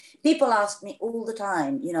People ask me all the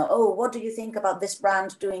time, oh, what do you think about this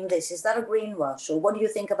brand doing this? Is that a greenwash? Or what do you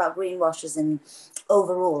think about greenwashes in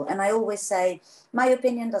overall? And I always say, my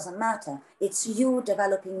opinion doesn't matter. It's you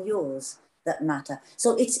developing yours that matter.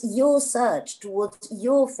 So it's your search towards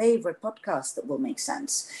your favorite podcast that will make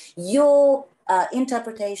sense. Your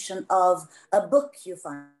interpretation of a book you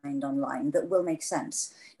find online that will make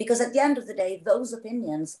sense. Because at the end of the day, those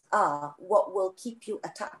opinions are what will keep you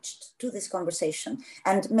attached to this conversation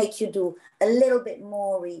and make you do a little bit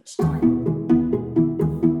more each time.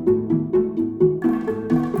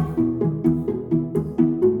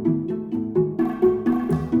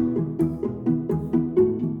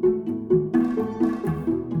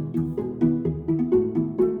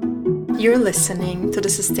 You're listening to The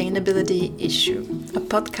Sustainability Issue, a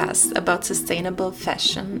podcast about sustainable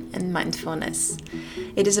fashion and mindfulness.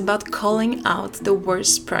 It is about calling out the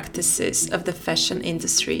worst practices of the fashion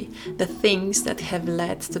industry, the things that have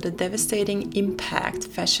led to the devastating impact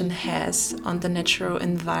fashion has on the natural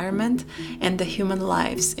environment and the human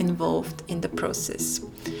lives involved in the process.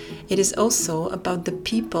 It is also about the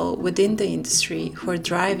people within the industry who are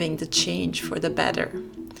driving the change for the better.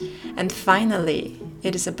 And finally,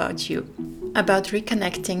 it is about you, about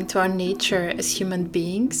reconnecting to our nature as human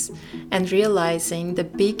beings and realizing the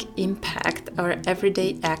big impact our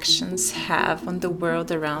everyday actions have on the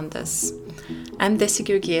world around us. I'm Desi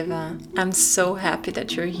Georgieva. I'm so happy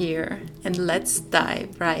that you're here, and let's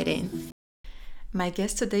dive right in. My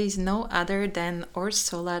guest today is no other than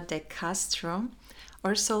Orsola de Castro.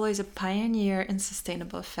 Orsola is a pioneer in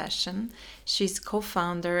sustainable fashion. She's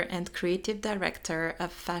co-founder and creative director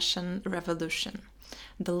of Fashion Revolution,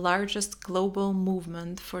 the largest global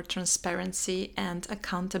movement for transparency and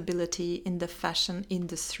accountability in the fashion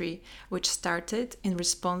industry, which started in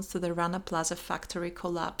response to the Rana Plaza factory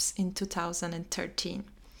collapse in 2013.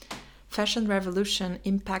 Fashion Revolution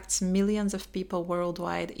impacts millions of people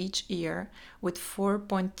worldwide each year, with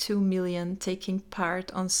 4.2 million taking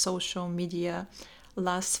part on social media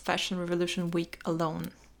last Fashion Revolution week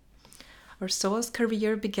alone. Orsola's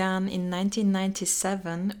career began in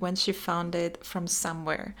 1997 when she founded From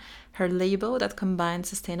Somewhere, her label that combined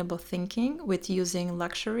sustainable thinking with using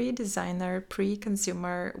luxury designer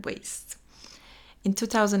pre-consumer waste. In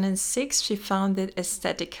 2006, she founded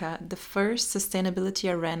Estetica, the first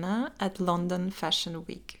sustainability arena at London Fashion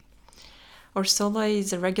Week. Orsola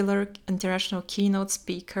is a regular international keynote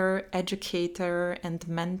speaker, educator, and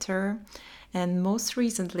mentor, and most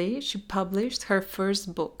recently, she published her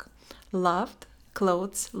first book, Loved,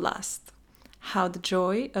 Clothes Last: How the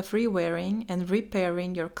Joy of Rewearing and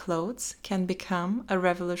Repairing Your Clothes Can Become a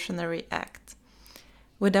Revolutionary Act.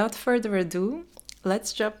 Without further ado,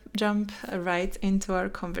 let's jump right into our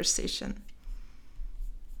conversation.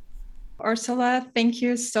 Orsola, thank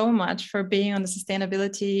you so much for being on the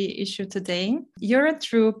sustainability issue today. You're a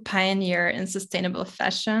true pioneer in sustainable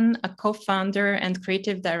fashion, a co-founder and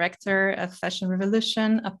creative director of Fashion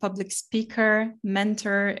Revolution, a public speaker,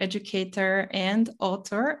 mentor, educator, and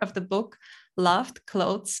author of the book Loved,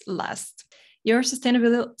 Clothes Last. Your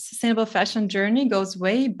sustainable fashion journey goes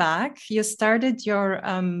way back. You started your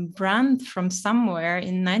brand From Somewhere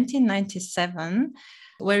in 1997,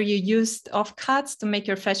 where you used offcuts to make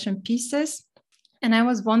your fashion pieces. And I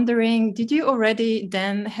was wondering, did you already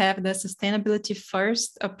then have the sustainability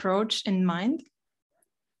first approach in mind?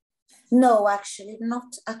 No, actually,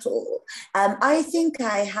 not at all. I think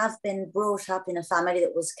I have been brought up in a family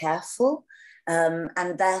that was careful,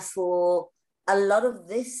 and therefore a lot of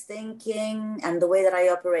this thinking and the way that I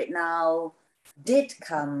operate now did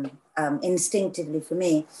come instinctively for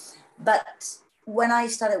me. But when I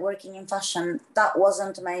started working in fashion, that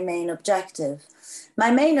wasn't my main objective. My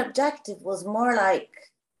main objective was more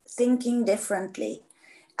like thinking differently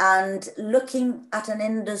and looking at an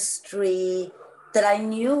industry that I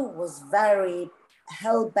knew was very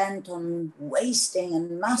hell-bent on wasting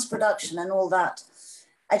and mass production and all that.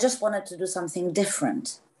 I just wanted to do something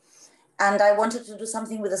different. And I wanted to do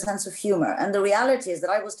something with a sense of humor. And the reality is that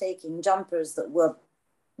I was taking jumpers that were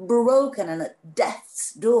broken and at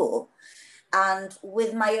death's door. And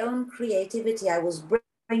with my own creativity, I was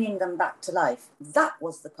bringing them back to life. That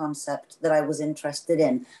was the concept that I was interested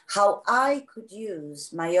in, how I could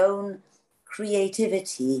use my own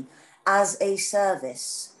creativity as a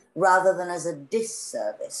service rather than as a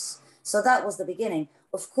disservice. So that was the beginning.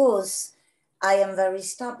 Of course, I am very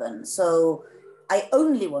stubborn. So I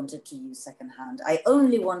only wanted to use secondhand. I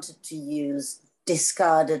only wanted to use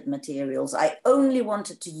discarded materials. I only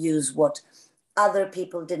wanted to use what other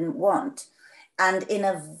people didn't want. And in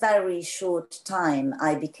a very short time,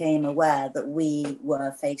 I became aware that we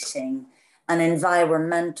were facing an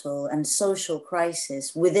environmental and social crisis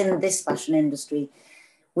within this fashion industry,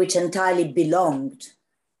 which entirely belonged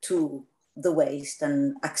to the waste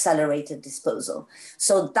and accelerated disposal.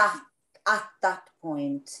 So that at that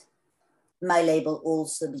point, my label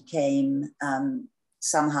also became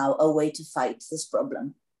somehow a way to fight this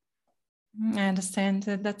problem. I understand.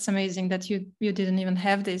 That's amazing that you didn't even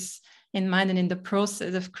have this in mind, and in the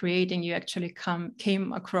process of creating, you actually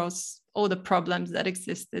came across all the problems that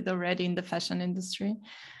existed already in the fashion industry.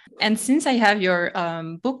 And since I have your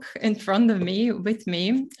book in front of me, with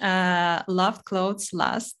me, Loved Clothes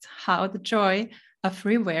Last: How the Joy of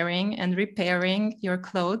Rewearing and Repairing Your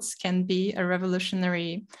Clothes Can Be a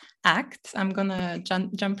Revolutionary Act, I'm gonna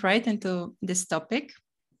jump right into this topic.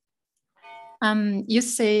 You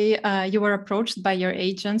say you were approached by your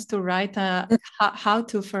agents to write how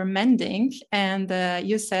to for mending, and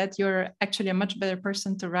you said you're actually a much better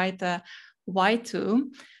person to write why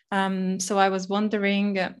to. So I was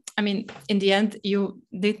wondering, I mean, in the end, you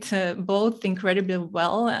did both incredibly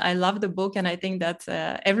well. I love the book, and I think that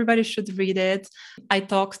everybody should read it. I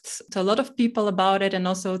talked to a lot of people about it, and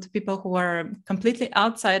also to people who are completely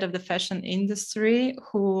outside of the fashion industry,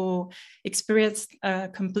 who experienced a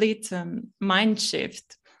complete mind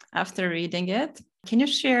shift after reading it. Can you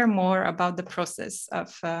share more about the process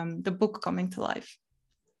of the book coming to life?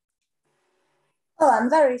 Oh,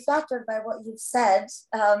 I'm very flattered by what you've said.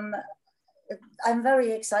 I'm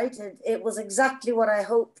very excited. It was exactly what I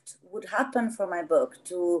hoped would happen for my book,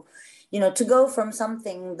 to go from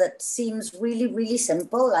something that seems really, really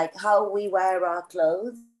simple, like how we wear our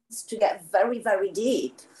clothes, to get very, very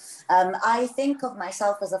deep. I think of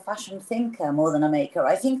myself as a fashion thinker more than a maker.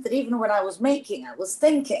 I think that even when I was making, I was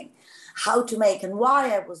thinking how to make and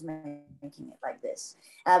why I was making it like this.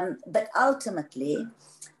 But ultimately,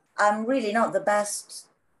 I'm really not the best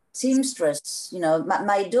seamstress.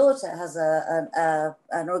 My daughter has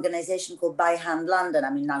an organization called By Hand London.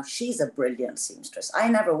 I mean, now she's a brilliant seamstress. I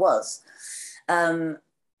never was. But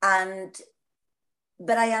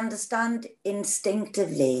I understand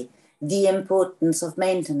instinctively the importance of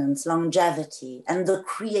maintenance, longevity, and the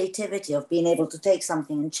creativity of being able to take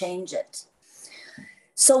something and change it.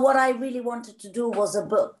 So what I really wanted to do was a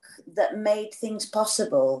book that made things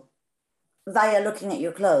possible via looking at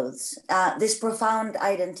your clothes. This profound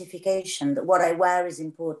identification that what I wear is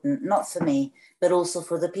important, not for me, but also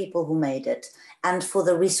for the people who made it, and for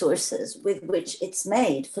the resources with which it's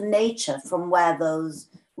made, for nature, from where those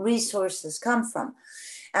resources come from.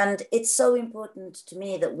 And it's so important to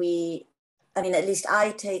me that at least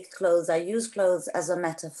I use clothes as a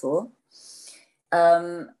metaphor.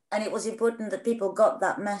 And it was important that people got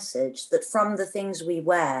that message, that from the things we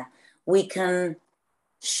wear, we can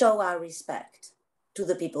show our respect to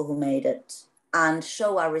the people who made it, and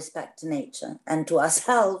show our respect to nature and to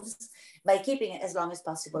ourselves by keeping it as long as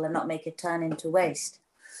possible and not make it turn into waste.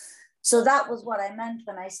 So that was what I meant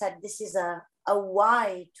when I said this is a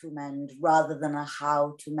why to mend rather than a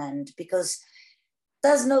how to mend, because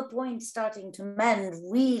there's no point starting to mend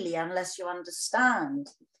really unless you understand.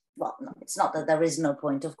 Well, no, it's not that there is no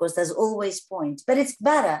point. Of course, there's always point, but it's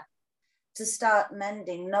better to start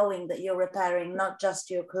mending knowing that you're repairing not just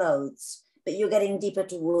your clothes, but you're getting deeper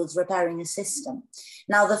towards repairing a system.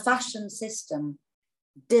 Now, the fashion system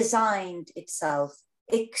designed itself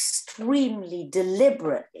extremely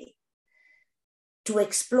deliberately to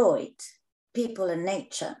exploit people and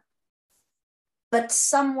nature. But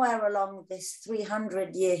somewhere along this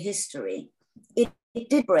 300-year history, it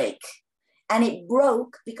did break. And it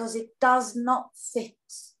broke because it does not fit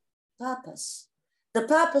purpose. The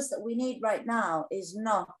purpose that we need right now is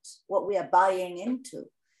not what we are buying into.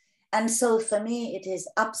 And so for me, it is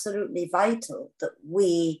absolutely vital that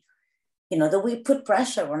we put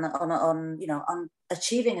pressure on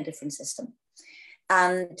achieving a different system.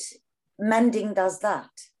 And mending does that.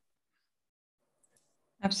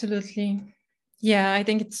 Absolutely. Yeah, I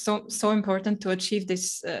think it's so important to achieve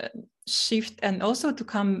this shift, and also to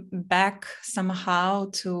come back somehow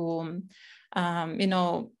to,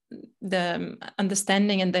 the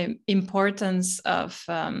understanding and the importance of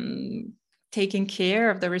taking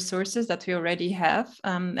care of the resources that we already have.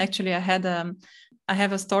 Actually, I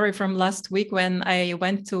have a story from last week when I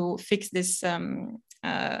went to fix this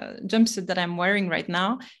jumpsuit that I'm wearing right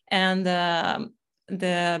now, and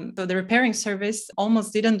the repairing service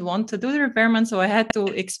almost didn't want to do the repairman, so I had to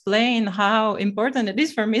explain how important it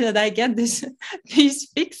is for me that I get this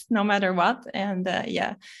piece fixed no matter what. And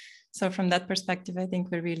so from that perspective, I think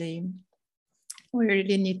we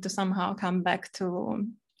really need to somehow come back to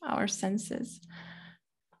our senses.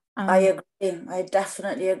 I agree. I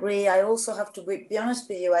definitely agree. I also have to be honest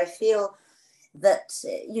with you. I feel that,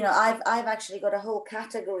 you know, I've actually got a whole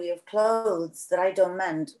category of clothes that I don't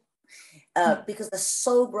mend because they're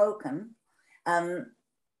so broken.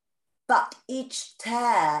 But each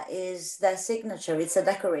tear is their signature. It's a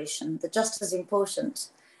decoration. They're just as important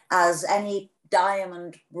as any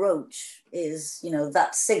diamond brooch is, you know,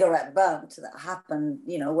 that cigarette burnt that happened,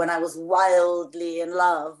 you know, when I was wildly in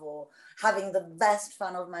love or having the best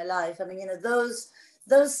fun of my life. I mean, you know, those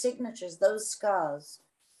signatures, those scars,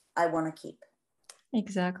 I want to keep.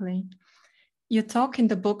 Exactly. You talk in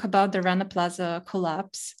the book about the Rana Plaza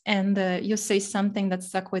collapse, and you say something that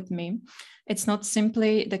stuck with me. It's not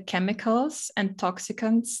simply the chemicals and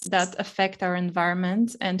toxicants that affect our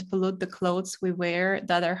environment and pollute the clothes we wear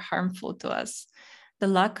that are harmful to us. The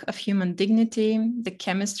lack of human dignity, the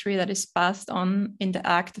chemistry that is passed on in the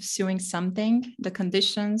act of sewing something, the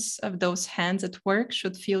conditions of those hands at work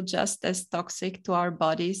should feel just as toxic to our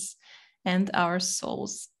bodies and our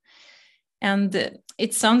souls. And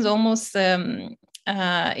it sounds almost in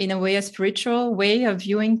a way a spiritual way of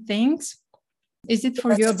viewing things. Is it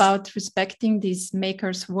for you about respecting these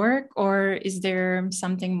makers' work, or is there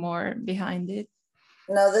something more behind it?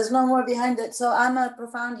 No, there's no more behind it. So I'm a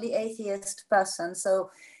profoundly atheist person. So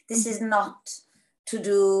this is not to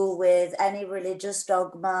do with any religious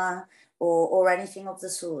dogma or anything of the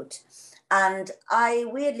sort. And I,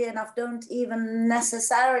 weirdly enough, don't even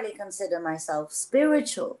necessarily consider myself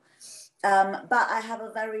spiritual. But I have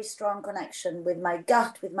a very strong connection with my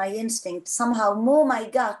gut, with my instinct, somehow more my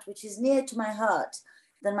gut, which is near to my heart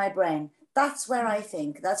than my brain. That's where I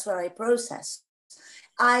think, that's where I process.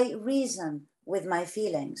 I reason with my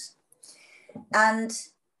feelings. And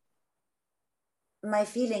my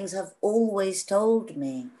feelings have always told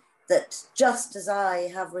me that just as I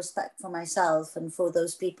have respect for myself and for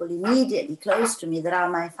those people immediately close to me that are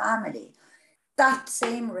my family, that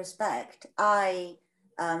same respect I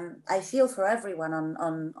feel for everyone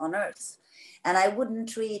on earth. And I wouldn't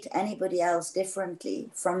treat anybody else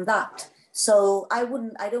differently from that. So I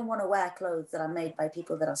don't want to wear clothes that are made by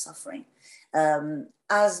people that are suffering.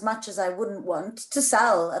 As much as I wouldn't want to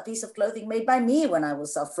sell a piece of clothing made by me when I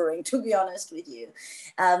was suffering, to be honest with you.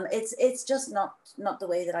 It's just not the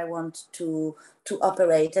way that I want to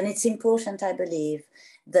operate. And it's important, I believe,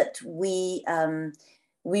 that we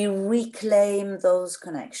reclaim those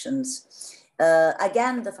connections.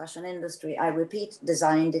 Again, the fashion industry, I repeat,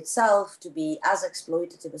 designed itself to be as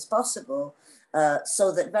exploitative as possible,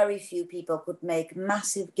 so that very few people could make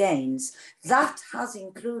massive gains. That has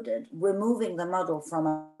included removing the model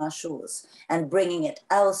from our shores and bringing it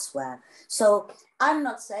elsewhere. So I'm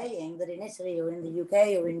not saying that in Italy or in the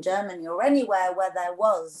UK or in Germany or anywhere where there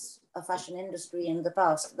was a fashion industry in the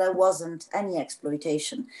past, there wasn't any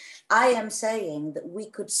exploitation. I am saying that we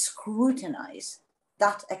could scrutinize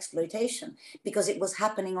that exploitation because it was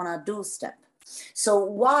happening on our doorstep. So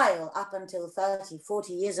while up until 30,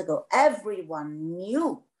 40 years ago, everyone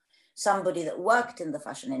knew somebody that worked in the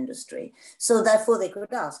fashion industry, so therefore they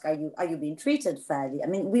could ask, are you being treated fairly? I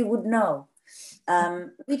mean, we would know.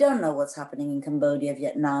 We don't know what's happening in Cambodia,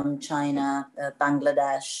 Vietnam, China,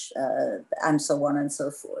 Bangladesh, and so on and so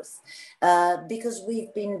forth, because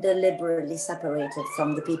we've been deliberately separated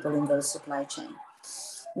from the people in those supply chains.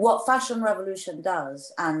 What Fashion Revolution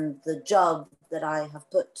does, and the job that I have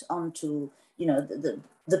put onto, you know,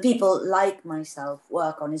 the people like myself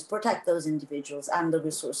work on, is protect those individuals and the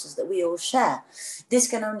resources that we all share. This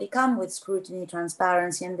can only come with scrutiny,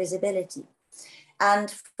 transparency, and visibility. And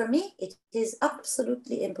for me, it is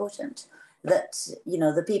absolutely important that, you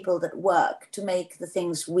know, the people that work to make the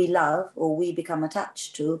things we love or we become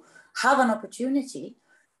attached to have an opportunity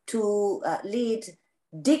to lead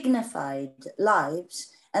dignified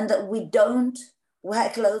lives, and that we don't wear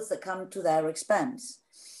clothes that come to their expense.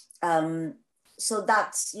 So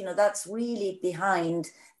that's, you know, that's really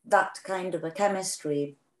behind that kind of a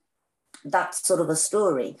chemistry, that sort of a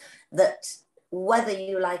story, that whether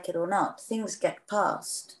you like it or not, things get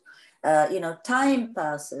passed. You know, time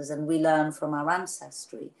passes and we learn from our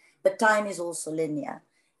ancestry, but time is also linear.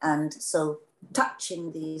 And so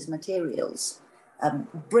touching these materials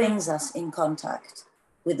brings us in contact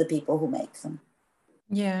with the people who make them.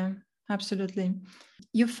 Yeah, absolutely.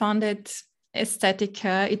 You founded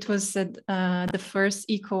Estetica. It was the first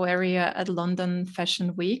eco area at London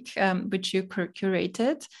Fashion Week, which you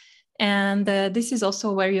curated. And this is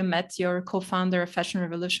also where you met your co-founder of Fashion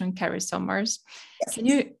Revolution, Carrie Sommers. Yes. Can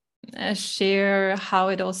you share how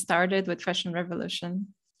it all started with Fashion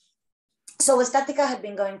Revolution? So Estetica had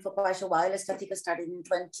been going for quite a while. Estetica started in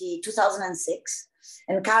 2006.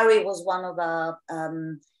 And Carrie was one of our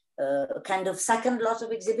kind of second lot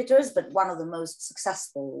of exhibitors, but one of the most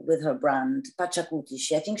successful with her brand,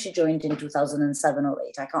 Pachacuti. I think she joined in 2007 or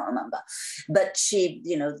 8, I can't remember. But she,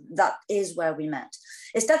 that is where we met.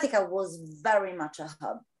 Estetica was very much a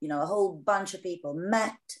hub, a whole bunch of people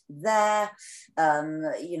met there,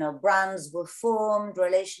 brands were formed,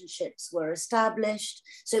 relationships were established.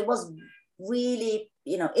 So it was really,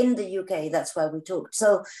 in the UK, that's where we talked.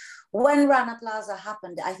 So when Rana Plaza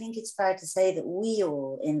happened, I think it's fair to say that we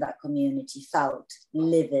all in that community felt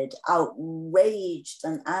livid, outraged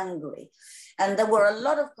and angry. And there were a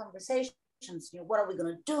lot of conversations, what are we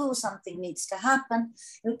going to do? Something needs to happen.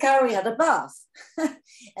 And Carrie had a bath.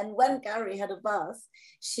 And when Carrie had a bath,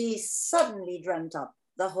 she suddenly dreamt up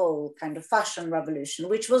the whole kind of fashion revolution,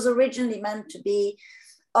 which was originally meant to be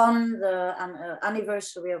on the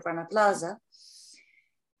anniversary of Rana Plaza.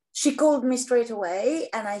 She called me straight away,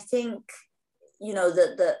 and I think,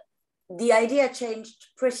 the idea changed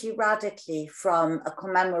pretty radically from a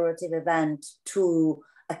commemorative event to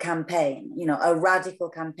a campaign, a radical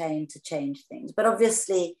campaign to change things. But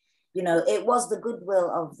obviously, it was the goodwill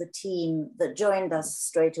of the team that joined us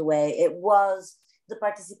straight away. It was the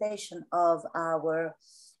participation of our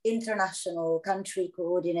international country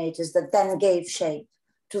coordinators that then gave shape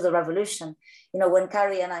to the revolution. When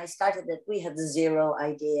Carrie and I started it, we had zero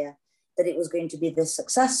idea that it was going to be this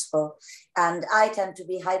successful. And I tend to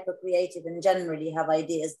be hyper creative and generally have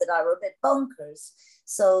ideas that are a bit bonkers.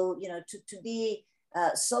 So, to be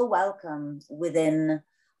so welcomed within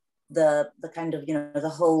the kind of,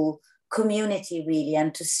 the whole community really,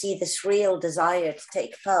 and to see this real desire to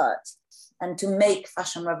take part and to make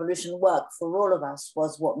Fashion Revolution work for all of us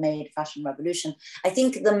was what made Fashion Revolution. I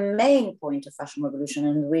think the main point of Fashion Revolution,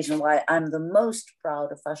 and the reason why I'm the most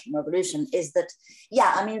proud of Fashion Revolution, is that,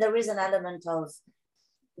 there is an element of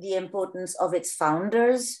the importance of its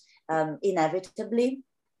founders, inevitably,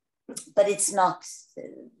 but it's not,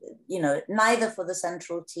 neither for the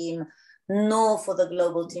central team nor for the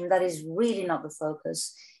global team. That is really not the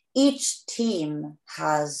focus. Each team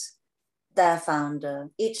has their founder,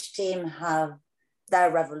 each team have their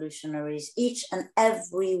revolutionaries, each and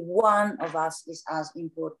every one of us is as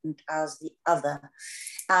important as the other.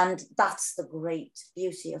 And that's the great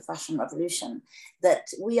beauty of Fashion Revolution, that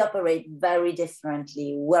we operate very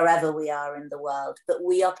differently wherever we are in the world, but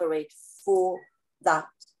we operate for that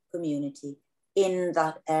community in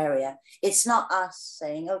that area. It's not us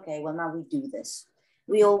saying, okay, well, now we do this.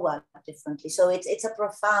 We all work differently. So it's a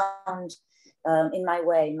profound, in my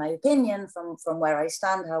way, in my opinion, from where I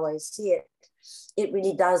stand, how I see it, it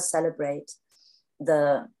really does celebrate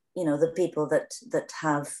the people that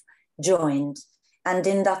have joined. And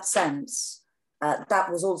in that sense,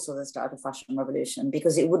 that was also the start of Fashion Revolution,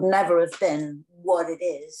 because it would never have been what it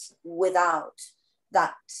is without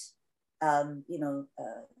that,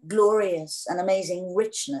 glorious and amazing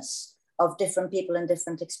richness of different people and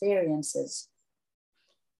different experiences.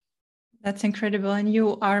 That's incredible. And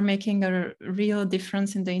you are making a real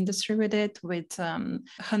difference in the industry with it, with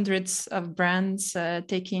hundreds of brands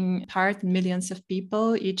taking part, millions of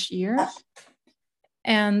people each year.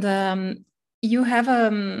 And you have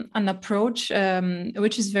an approach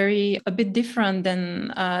which is a bit different than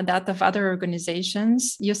that of other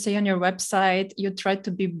organizations. You say on your website, you try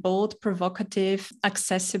to be bold, provocative,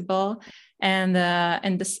 accessible, and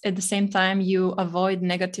at the same time, you avoid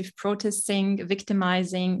negative protesting,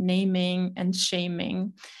 victimizing, naming, and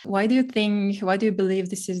shaming. Why do you believe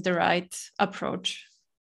this is the right approach?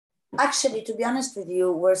 Actually, to be honest with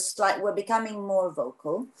you, we're becoming more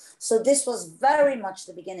vocal. So this was very much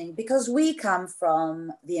the beginning, because we come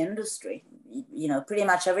from the industry. Pretty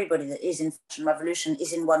much everybody that is in Fashion Revolution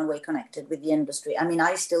is in one way connected with the industry. I mean,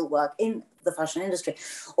 I still work in the fashion industry,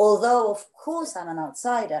 although of course I'm an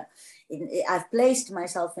outsider. I've placed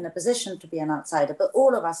myself in a position to be an outsider, but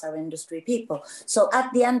all of us are industry people. So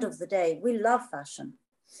at the end of the day, we love fashion.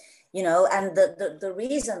 And the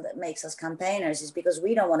reason that makes us campaigners is because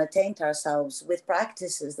we don't want to taint ourselves with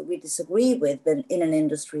practices that we disagree with, but in an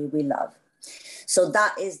industry we love. So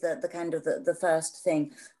that is the kind of the first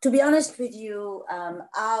thing. To be honest with you,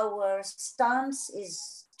 our stance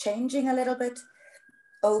is changing a little bit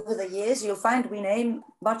over the years. You'll find we name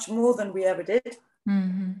much more than we ever did.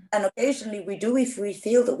 Mm-hmm. And occasionally we do if we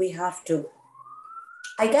feel that we have to.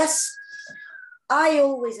 I guess I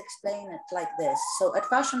always explain it like this. So at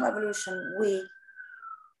Fashion Revolution, we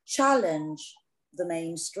challenge the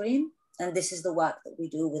mainstream. And this is the work that we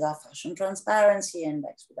do with our Fashion Transparency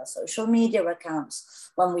Index, with our social media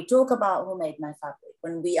accounts. When we talk about who made my fabric,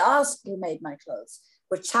 when we ask who made my clothes,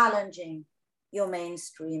 we're challenging your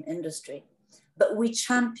mainstream industry. but we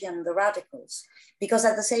champion the radicals, because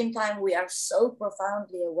at the same time, we are so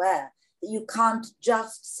profoundly aware that you can't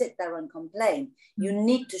just sit there and complain. You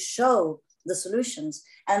need to show the solutions.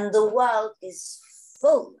 And the world is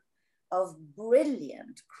full of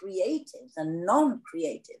brilliant creatives and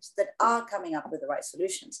non-creatives that are coming up with the right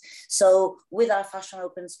solutions. So with our Fashion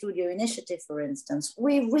Open Studio initiative, for instance,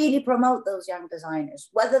 we really promote those young designers,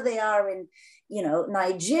 whether they are in,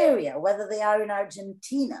 Nigeria, whether they are in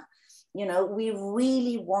Argentina. We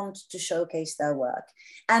really want to showcase their work.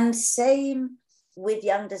 And same with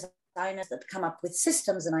young designers that come up with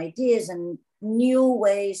systems and ideas and new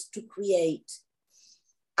ways to create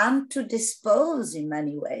and to dispose in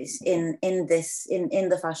many ways in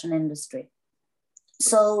the fashion industry.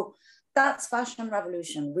 So that's Fashion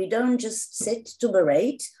Revolution. We don't just sit to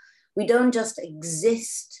berate. We don't just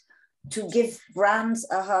exist to give brands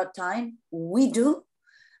a hard time. We do,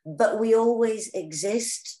 but we always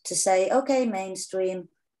exist to say, okay, mainstream,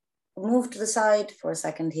 move to the side for a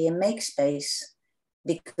second here, make space,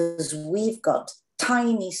 because we've got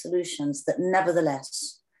tiny solutions that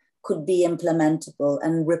nevertheless could be implementable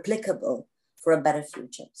and replicable for a better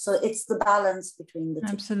future. So it's the balance between the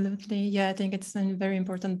two. Absolutely. Yeah, I think it's a very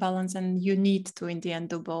important balance, and you need to, in the end,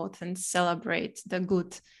 do both and celebrate the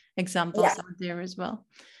good examples out there as well.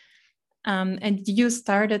 And you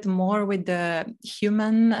started more with the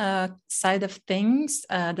human side of things,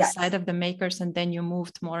 the side of the makers, and then you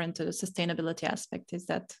moved more into the sustainability aspect. Is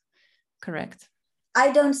that correct?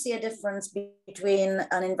 I don't see a difference between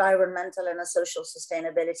an environmental and a social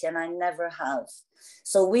sustainability, and I never have.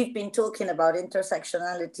 So we've been talking about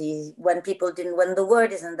intersectionality when the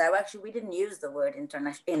word isn't there. Actually, we didn't use the word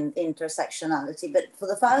intersectionality, but for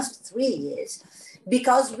the first 3 years,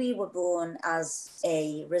 because we were born as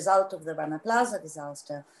a result of the Rana Plaza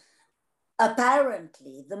disaster,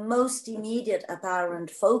 apparently the most immediate apparent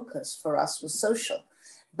focus for us was social.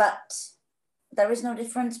 But there is no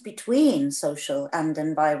difference between social and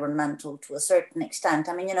environmental to a certain extent.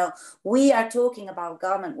 I mean, we are talking about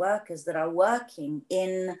garment workers that are working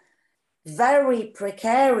in very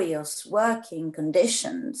precarious working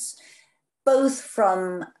conditions, both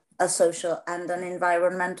from a social and an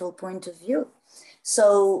environmental point of view.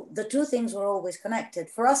 So the two things were always connected.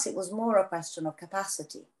 For us, it was more a question of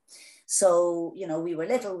capacity. So, we were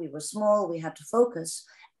little, we were small, we had to focus.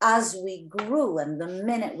 As we grew, and the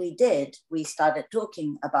minute we did, we started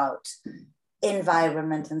talking about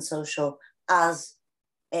environment and social as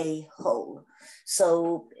a whole.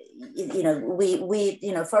 So,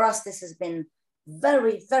 for us, this has been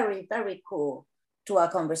very, very, very core to our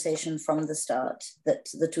conversation from the start, that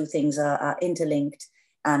the two things are interlinked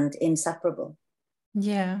and inseparable.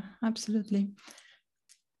 Yeah, absolutely.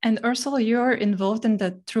 And Ursula, you're involved in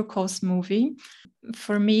the True Cost movie.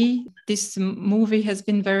 For me, this movie has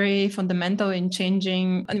been very fundamental in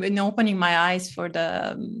changing and in opening my eyes for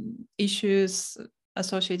the issues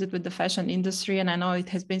associated with the fashion industry. And I know it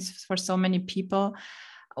has been for so many people.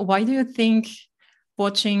 Why do you think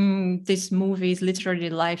watching this movie is literally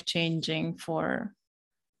life-changing for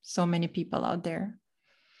so many people out there?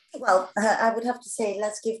 Well, I would have to say,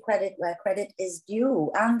 let's give credit where credit is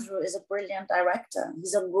due. Andrew is a brilliant director.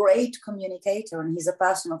 He's a great communicator, and he's a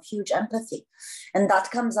person of huge empathy. And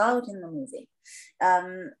that comes out in the movie.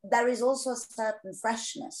 There is also a certain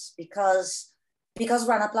freshness because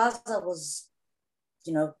Rana Plaza was,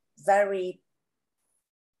 very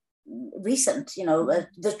recent.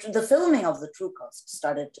 The filming of the True Cost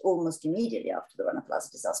started almost immediately after the Rana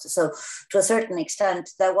Plaza disaster. So to a certain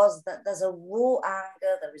extent, there's a raw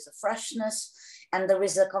anger, there is a freshness, and there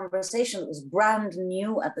is a conversation that was brand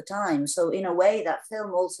new at the time. So in a way, that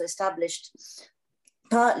film also established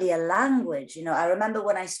partly a language. I remember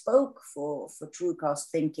when I spoke for True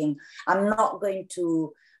Cost, thinking, I'm not going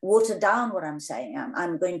to water down what I'm saying.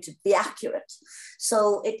 I'm going to be accurate.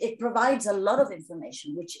 So it provides a lot of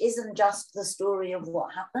information, which isn't just the story of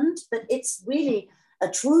what happened, but it's really a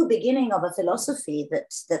true beginning of a philosophy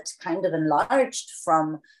that kind of enlarged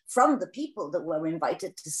from the people that were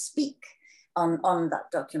invited to speak on that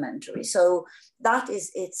documentary. So that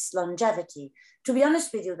is its longevity. To be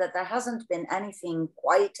honest with you, that there hasn't been anything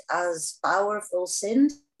quite as powerful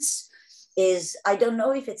since is, I don't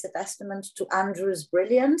know if it's a testament to Andrew's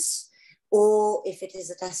brilliance or if it is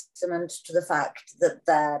a testament to the fact that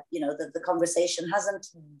the conversation hasn't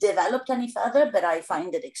developed any further, but I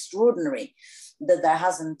find it extraordinary that there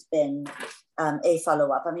hasn't been a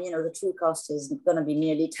follow-up. I mean, the True Cost is going to be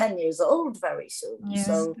nearly 10 years old very soon. Yes,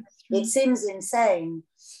 so it seems insane.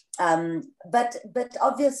 But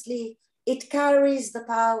obviously it carries the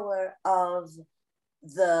power of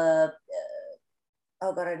the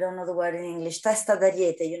oh God, I don't know the word in English, testa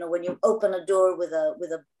d'ariete, you know, when you open a door with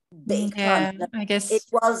a big punch. I guess It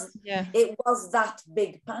was, yeah. it was that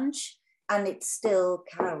big punch, and it still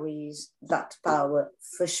carries that power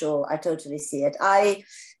for sure. I totally see it.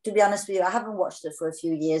 To be honest with you, I haven't watched it for a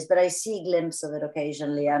few years, but I see glimpses of it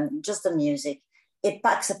occasionally, and just the music, it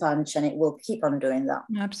packs a punch, and it will keep on doing that.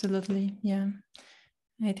 Absolutely, yeah.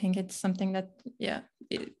 I think it's something that, yeah,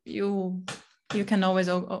 you can always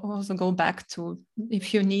also go back to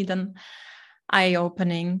if you need an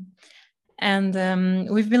eye-opening. And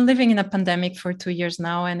we've been living in a pandemic for 2 years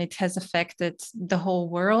now, and it has affected the whole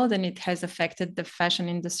world, and it has affected the fashion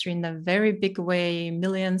industry in a very big way.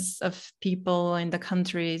 Millions of people in the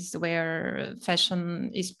countries where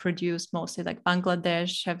fashion is produced, mostly like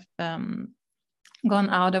Bangladesh, have gone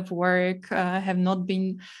out of work, have not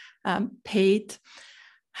been paid.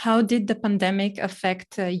 How did the pandemic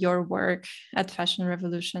affect your work at Fashion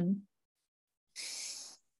Revolution?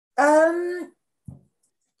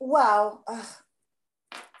 Well,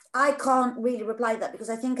 I can't really reply to that, because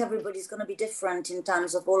I think everybody's going to be different in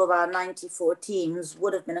terms of all of our 94 teams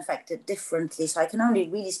would have been affected differently. So I can only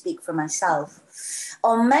really speak for myself.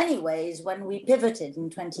 On many ways, when we pivoted in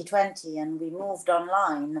 2020 and we moved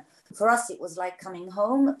online, for us, it was like coming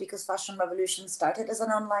home, because Fashion Revolution started as an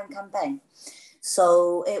online campaign.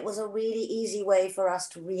 So it was a really easy way for us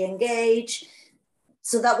to re-engage.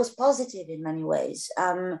 So that was positive in many ways.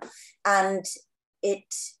 And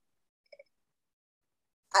it,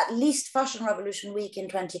 at least Fashion Revolution Week in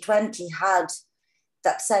 2020 had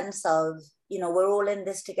that sense of, you know, we're all in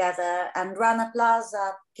this together. And Rana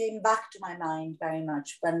Plaza came back to my mind very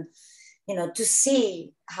much when, you know, to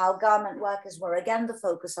see how garment workers were again the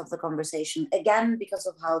focus of the conversation, again because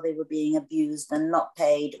of how they were being abused and not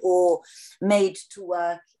paid or made to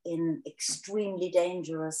work in extremely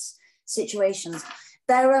dangerous situations.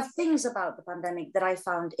 There are things about the pandemic that I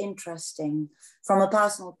found interesting from a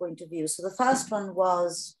personal point of view. So the first one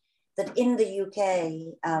was that in the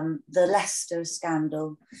UK, the Leicester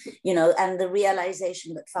scandal, you know, and the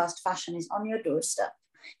realization that fast fashion is on your doorstep.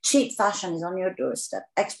 Cheap fashion is on your doorstep.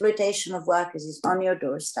 Exploitation of workers is on your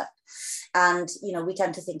doorstep. And, you know, we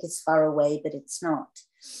tend to think it's far away, but it's not.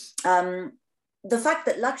 The fact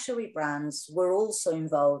that luxury brands were also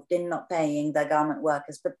involved in not paying their garment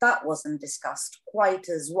workers, but that wasn't discussed quite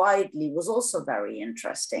as widely, was also very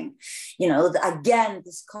interesting. You know, again,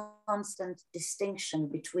 this constant distinction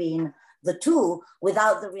between the two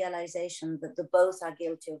without the realization that the both are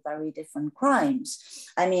guilty of very different crimes.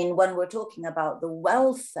 I mean, when we're talking about the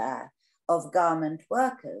welfare of garment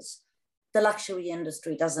workers, the luxury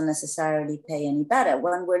industry doesn't necessarily pay any better.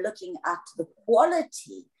 When we're looking at the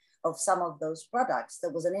quality of some of those products,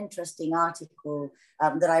 there was an interesting article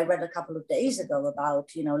that I read a couple of days ago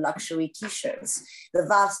about, you know, luxury t-shirts, the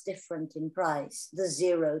vast difference in price, the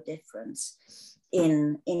zero difference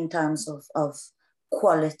in terms of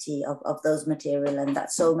quality of those material and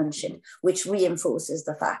that seamanship, which reinforces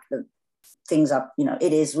the fact that things are, you know,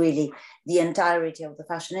 it is really the entirety of the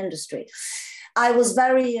fashion industry. I was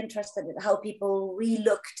very interested in how people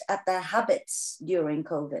re-looked at their habits during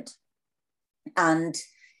COVID and,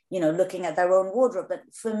 you know, looking at their own wardrobe. But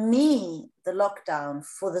for me, the lockdown,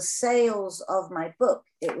 for the sales of my book,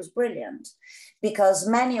 it was brilliant, because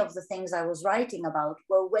many of the things I was writing about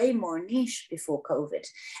were way more niche before COVID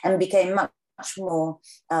and became much more,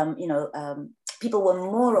 people were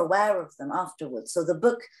more aware of them afterwards. So the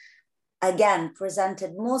book, again,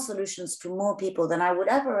 presented more solutions to more people than I would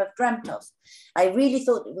ever have dreamt of. I really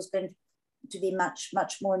thought it was going to be much,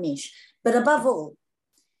 much more niche. But above all,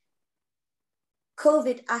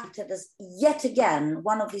 COVID acted as yet again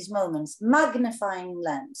one of these moments, magnifying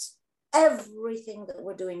lens, everything that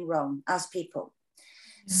we're doing wrong as people.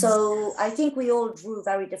 So I think we all drew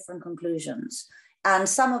very different conclusions. And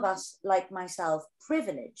some of us, like myself,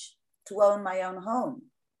 privileged to own my own home,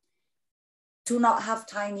 to not have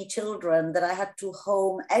tiny children that I had to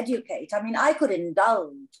home educate. I mean, I could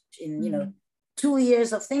indulge in, 2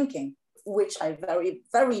 years of thinking, which I very,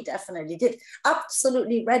 very definitely did.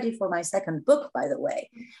 Absolutely ready for my second book, by the way,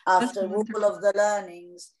 after all of the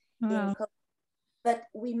learnings. Wow. But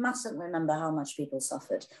we mustn't remember how much people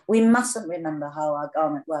suffered. We mustn't remember how our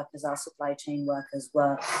garment workers, our supply chain workers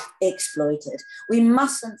were exploited. We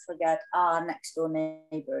mustn't forget our next door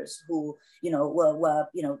neighbors who, were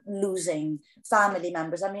losing family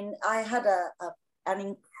members. I mean, I had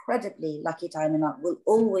an incredibly lucky time, and I will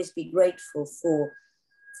always be grateful for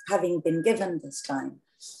having been given this time.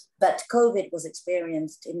 But COVID was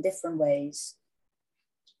experienced in different ways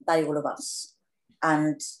by all of us.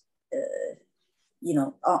 And,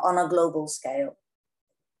 on a global scale,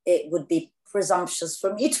 it would be presumptuous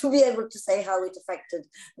for me to be able to say how it affected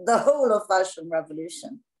the whole of fashion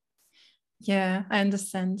revolution. Yeah, I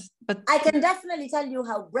understand. But I can definitely tell you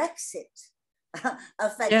how Brexit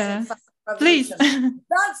affected fashion please. revolution.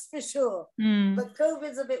 That's for sure. Mm. But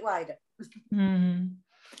COVID's a bit wider. Mm.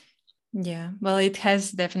 Yeah, well, it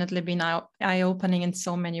has definitely been eye-opening in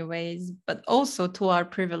so many ways, but also to our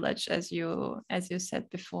privilege, as you said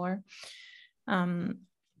before. And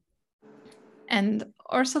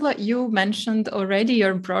Ursula, you mentioned already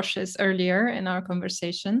your brushes earlier in our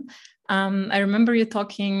conversation. I remember you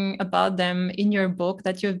talking about them in your book,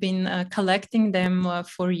 that you've been collecting them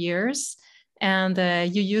for years, and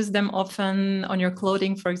you use them often on your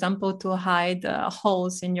clothing, for example, to hide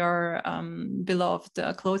holes in your beloved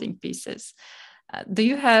clothing pieces. Do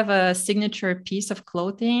you have a signature piece of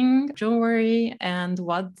clothing, jewelry, and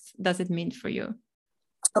what does it mean for you?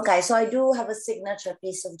 Okay, so I do have a signature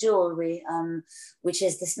piece of jewelry, which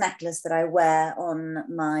is this necklace that I wear on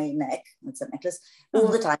my neck. It's a necklace all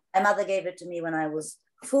the time. My mother gave it to me when I was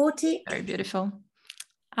 40. Very beautiful.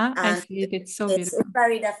 I see it. It's so beautiful. It's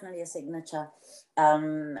very definitely a signature.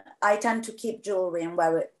 I tend to keep jewelry and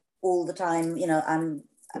wear it all the time. You know,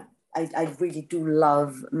 I really do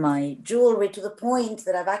love my jewelry to the point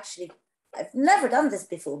that I've never done this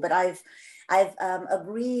before, but I've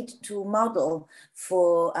agreed to model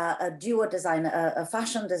for a duo designer, a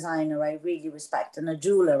fashion designer I really respect, and a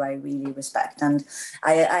jeweler I really respect. And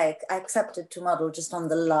I accepted to model just on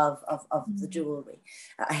the love of the jewelry.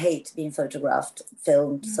 I hate being photographed,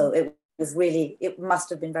 filmed, so it must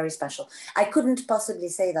have been very special. I couldn't possibly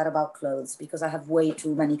say that about clothes because I have way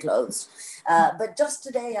too many clothes. But just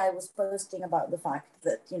today I was posting about the fact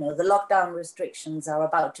that, you know, the lockdown restrictions are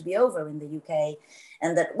about to be over in the UK.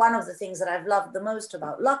 And that one of the things that I've loved the most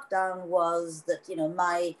about lockdown was that, you know,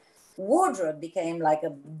 my wardrobe became like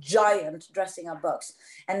a giant dressing up box,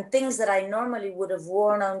 and things that I normally would have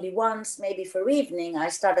worn only once, maybe for evening, I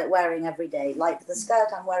started wearing every day, like the skirt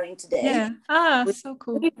I'm wearing today. Yeah, so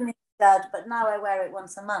cool. Evening skirt, but now I wear it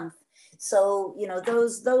once a month. So, you know,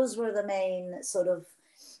 those were the main sort of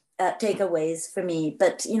takeaways for me.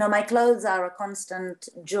 But, you know, my clothes are a constant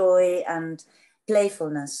joy and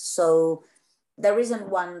playfulness. So there isn't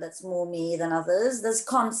one that's more me than others. There's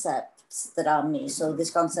concepts that are me. So this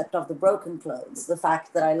concept of the broken clothes, the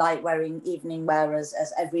fact that I like wearing evening wear as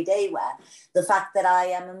everyday wear, the fact that I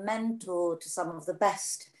am a mentor to some of the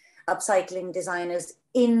best upcycling designers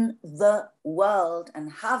in the world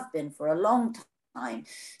and have been for a long time.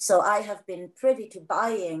 So I have been privy to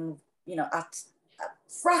buying, you know, at a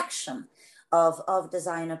fraction of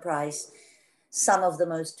designer price, some of the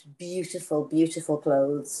most beautiful, beautiful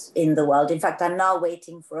clothes in the world. In fact, I'm now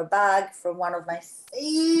waiting for a bag from one of my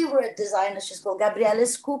favorite designers. She's called Gabriele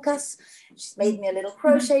Skoukas. She's made me a little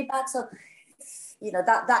crochet bag. So, you know,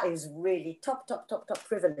 that is really top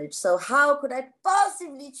privilege. So how could I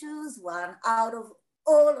possibly choose one out of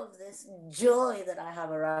all of this joy that I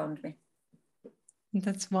have around me?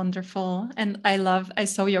 That's wonderful. And I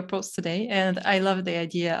saw your post today, and I love the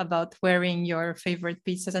idea about wearing your favorite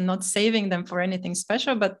pieces and not saving them for anything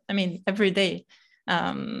special, but I mean, every day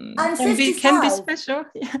I'm can 55. be special.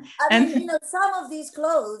 I mean, you know, some of these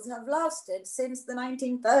clothes have lasted since the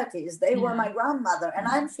 1930s. They were my grandmother, and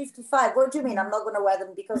I'm 55. What do you mean I'm not going to wear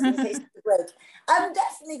them because in case they break? I'm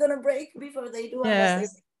definitely going to break before they do. Yeah,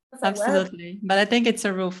 absolutely. But I think it's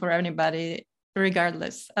a rule for anybody,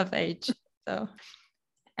 regardless of age. So.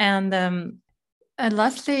 And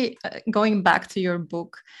lastly, going back to your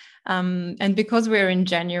book, and because we're in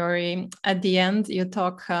January, at the end, you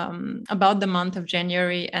talk about the month of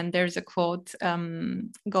January, and there's a quote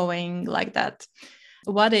going like that.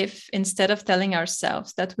 What if, instead of telling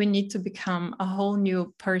ourselves that we need to become a whole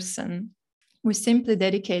new person, we simply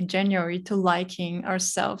dedicate January to liking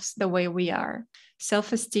ourselves the way we are?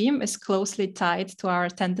 Self-esteem is closely tied to our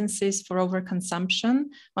tendencies for overconsumption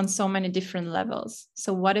on so many different levels.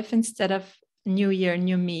 So what if, instead of New Year,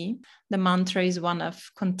 New Me, the mantra is one of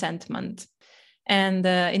contentment? And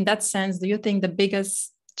in that sense, do you think the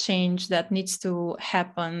biggest change that needs to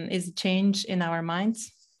happen is a change in our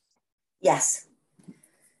minds? Yes.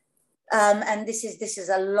 And this is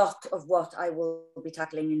a lot of what I will be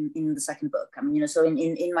tackling in the second book. I mean, you know, so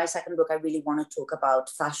in my second book, I really want to talk about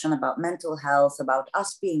fashion, about mental health, about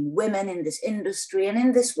us being women in this industry and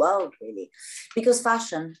in this world, really, because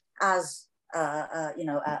fashion, as you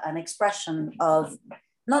know, an expression of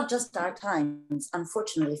not just our times.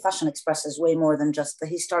 Unfortunately, fashion expresses way more than just the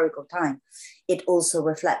historical time. It also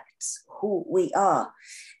reflects who we are,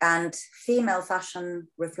 and female fashion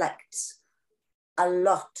reflects a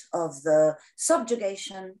lot of the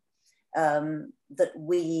subjugation, that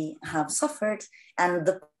we have suffered, and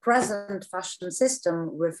the present fashion system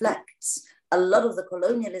reflects a lot of the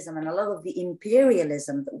colonialism and a lot of the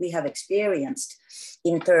imperialism that we have experienced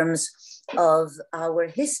in terms of our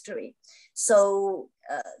history. So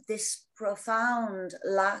this profound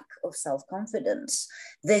lack of self-confidence,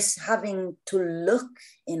 this having to look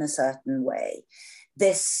in a certain way,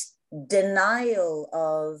 this denial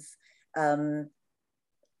of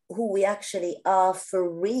who we actually are for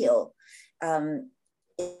real,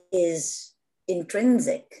 is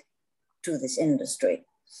intrinsic to this industry,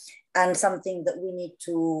 and something that we need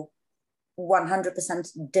to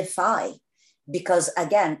 100% defy, because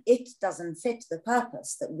again, it doesn't fit the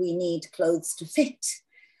purpose that we need clothes to fit.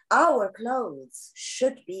 Our clothes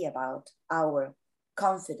should be about our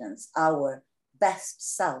confidence, our best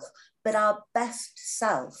self, but our best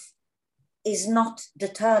self is not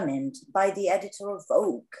determined by the editor of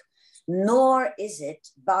Vogue, nor is it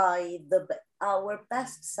by our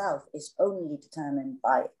best self is only determined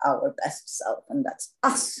by our best self, and that's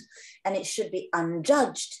us, and it should be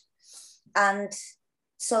unjudged. And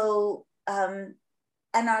so, and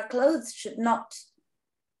our clothes should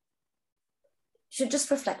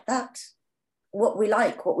just reflect that, what we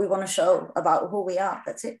like, what we want to show about who we are,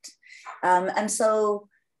 that's it. And so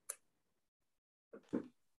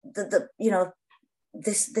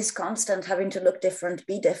this constant having to look different,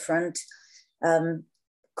 be different,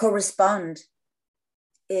 correspond,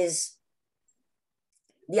 is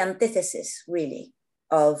the antithesis, really,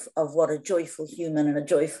 of what a joyful human and a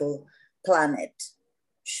joyful planet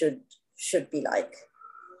should be like.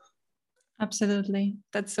 Absolutely.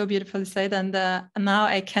 That's so beautifully said. And now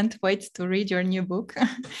I can't wait to read your new book.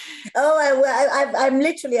 I'm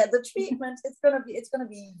literally at the treatment. It's gonna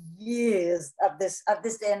be years of this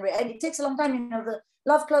day, and it takes a long time. The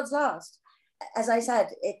Love Clothes Last, as I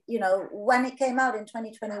said, when it came out in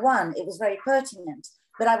 2021, it was very pertinent.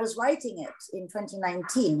 But I was writing it in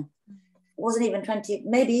 2019. It wasn't even 20,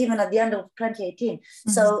 maybe even at the end of 2018.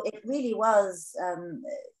 Mm-hmm. So it really was,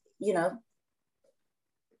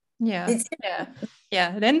 Yeah.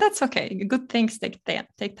 Then that's okay. Good things take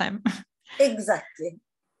time. Exactly.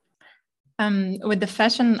 With the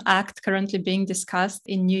Fashion Act currently being discussed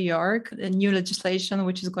in New York, a new legislation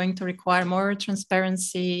which is going to require more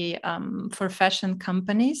transparency for fashion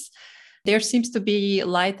companies, there seems to be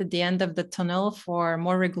light at the end of the tunnel for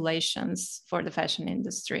more regulations for the fashion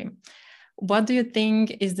industry. What do you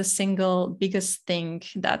think is the single biggest thing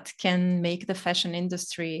that can make the fashion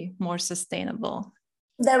industry more sustainable?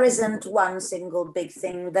 There isn't one single big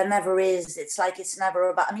thing. There never is. It's like it's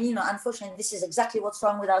never about, unfortunately, this is exactly what's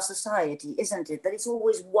wrong with our society, isn't it? That it's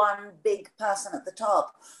always one big person at the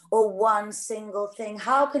top or one single thing.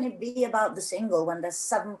 How can it be about the single when there's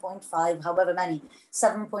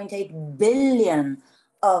 7.8 billion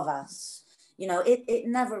of us? It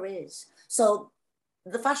never is. So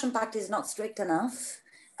the Fashion Pact is not strict enough,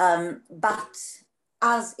 but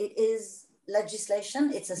as it is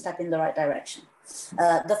legislation, it's a step in the right direction.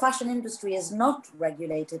 The fashion industry is not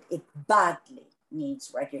regulated. It badly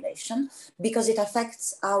needs regulation because it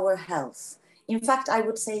affects our health. In fact, I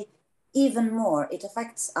would say even more, it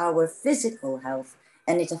affects our physical health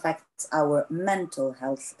and it affects our mental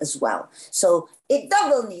health as well. So it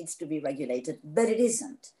double needs to be regulated, but it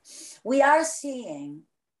isn't. We are seeing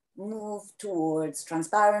move towards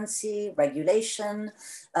transparency, regulation,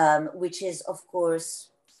 which is, of course,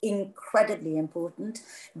 incredibly important.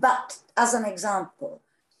 But as an example,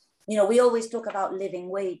 we always talk about living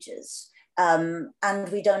wages, and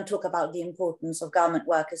we don't talk about the importance of garment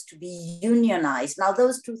workers to be unionized. Now,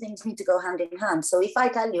 those two things need to go hand in hand. So if I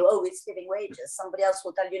tell you, it's living wages, somebody else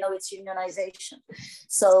will tell you, no, it's unionization.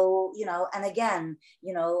 So, and again,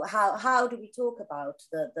 how do we talk about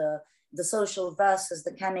the social versus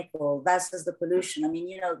the chemical versus the pollution?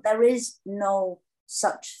 There is no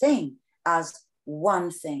such thing as one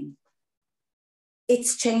thing.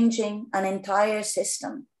 It's changing an entire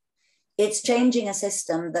system. It's changing a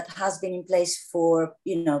system that has been in place for,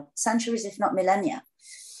 centuries, if not millennia.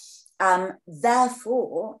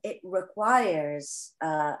 Therefore, it requires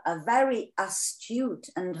a very astute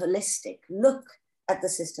and holistic look at the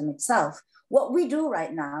system itself. What we do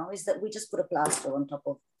right now is that we just put a plaster on top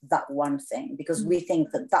of that one thing because we think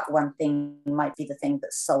that one thing might be the thing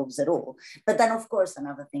that solves it all. But then, of course,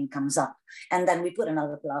 another thing comes up and then we put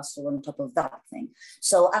another plaster on top of that thing.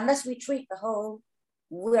 So unless we treat the whole,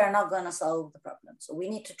 we're not going to solve the problem. So we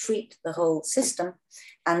need to treat the whole system,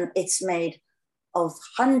 and it's made of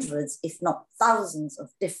hundreds, if not thousands,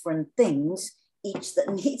 of different things, each that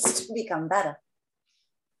needs to become better.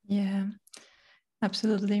 Yeah,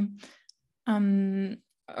 absolutely.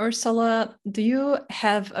 Ursula, do you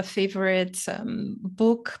have a favorite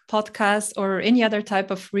book, podcast, or any other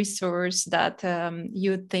type of resource that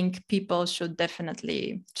you think people should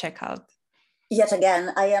definitely check out? Yet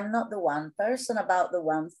again, I am not the one person about the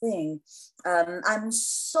one thing. I'm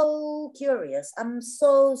so curious. I'm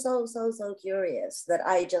so curious that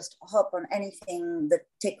I just hop on anything that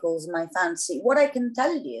tickles my fancy. What I can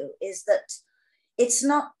tell you is that it's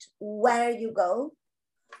not where you go,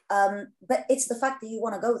 but it's the fact that you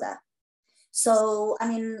want to go there. So, I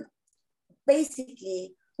mean,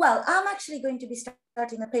 basically, well, I'm actually going to be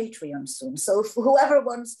starting a Patreon soon. So whoever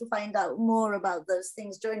wants to find out more about those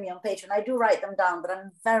things, join me on Patreon. I do write them down, but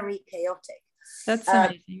I'm very chaotic. That's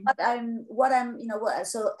amazing.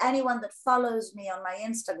 So anyone that follows me on my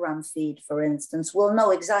Instagram feed, for instance, will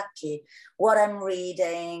know exactly what I'm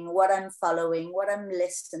reading, what I'm following, what I'm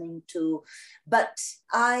listening to. But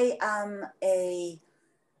I am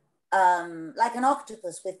like an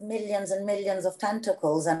octopus with millions and millions of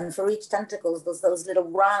tentacles, and for each tentacle there's those little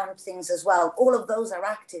round things as well. All of those are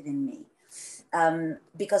active in me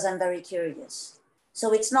because I'm very curious.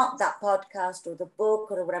 So it's not that podcast or the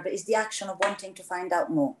book or whatever, it's the action of wanting to find out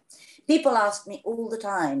more. People ask me all the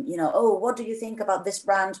time, oh, what do you think about this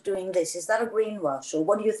brand doing this? Is that a greenwash? Or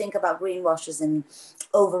what do you think about greenwashes in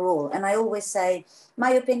overall? And I always say,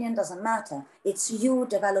 my opinion doesn't matter. It's you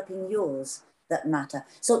developing yours that matter.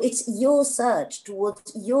 So it's your search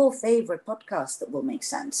towards your favorite podcast that will make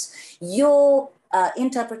sense. Your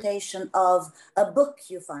interpretation of a book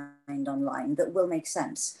you find online that will make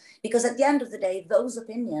sense. Because at the end of the day, those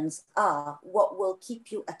opinions are what will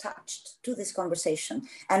keep you attached to this conversation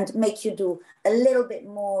and make you do a little bit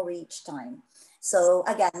more each time. So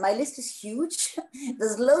again, my list is huge.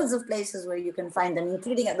 There's loads of places where you can find them,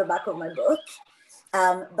 including at the back of my book.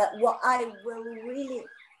 But what I will really,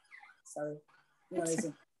 sorry,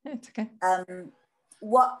 noisy. It's okay.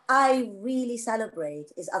 What I really celebrate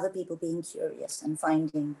is other people being curious and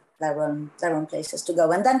finding their own places to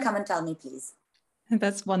go. And then come and tell me, please.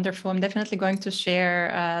 That's wonderful. I'm definitely going to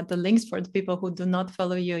share the links for the people who do not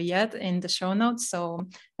follow you yet in the show notes, so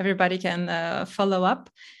everybody can follow up.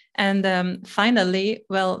 And finally,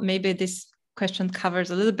 well, maybe this question covers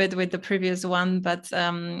a little bit with the previous one, but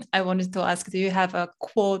I wanted to ask, do you have a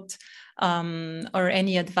quote or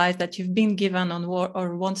any advice that you've been given on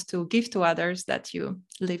or want to give to others that you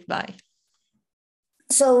live by?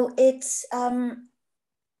 So it's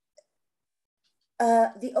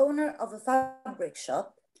the owner of a fabric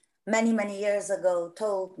shop many years ago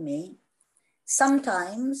told me,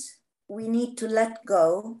 sometimes we need to let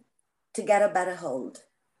go to get a better hold.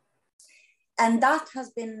 And that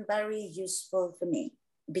has been very useful for me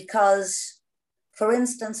because, for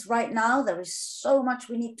instance, right now, there is so much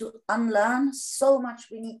we need to unlearn, so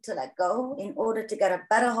much we need to let go in order to get a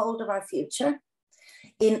better hold of our future,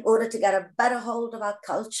 in order to get a better hold of our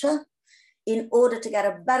culture, in order to get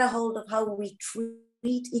a better hold of how we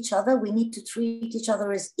treat each other. We need to treat each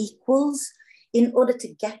other as equals. In order to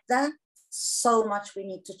get there, so much we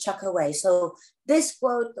need to chuck away. So this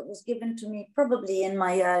quote that was given to me probably in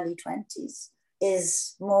my early 20s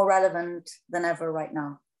is more relevant than ever right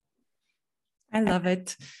now. I love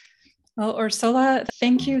it. Well, Ursula,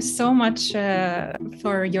 thank you so much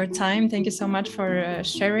for your time. Thank you so much for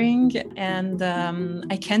sharing. And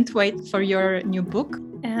I can't wait for your new book.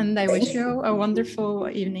 And I wish you a wonderful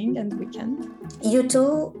evening and weekend. You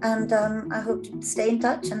too. And I hope to stay in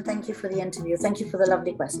touch. And thank you for the interview. Thank you for the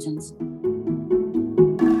lovely questions.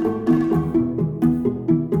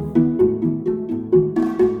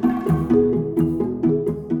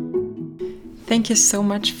 Thank you so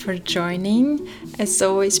much for joining. As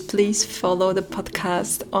always, please follow the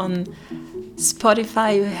podcast on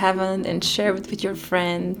Spotify if you haven't, and share it with your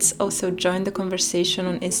friends. Also join the conversation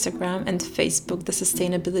on Instagram and Facebook, The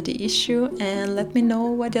Sustainability Issue, and let me know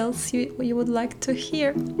what else you would like to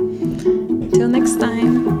hear. Until next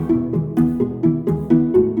time.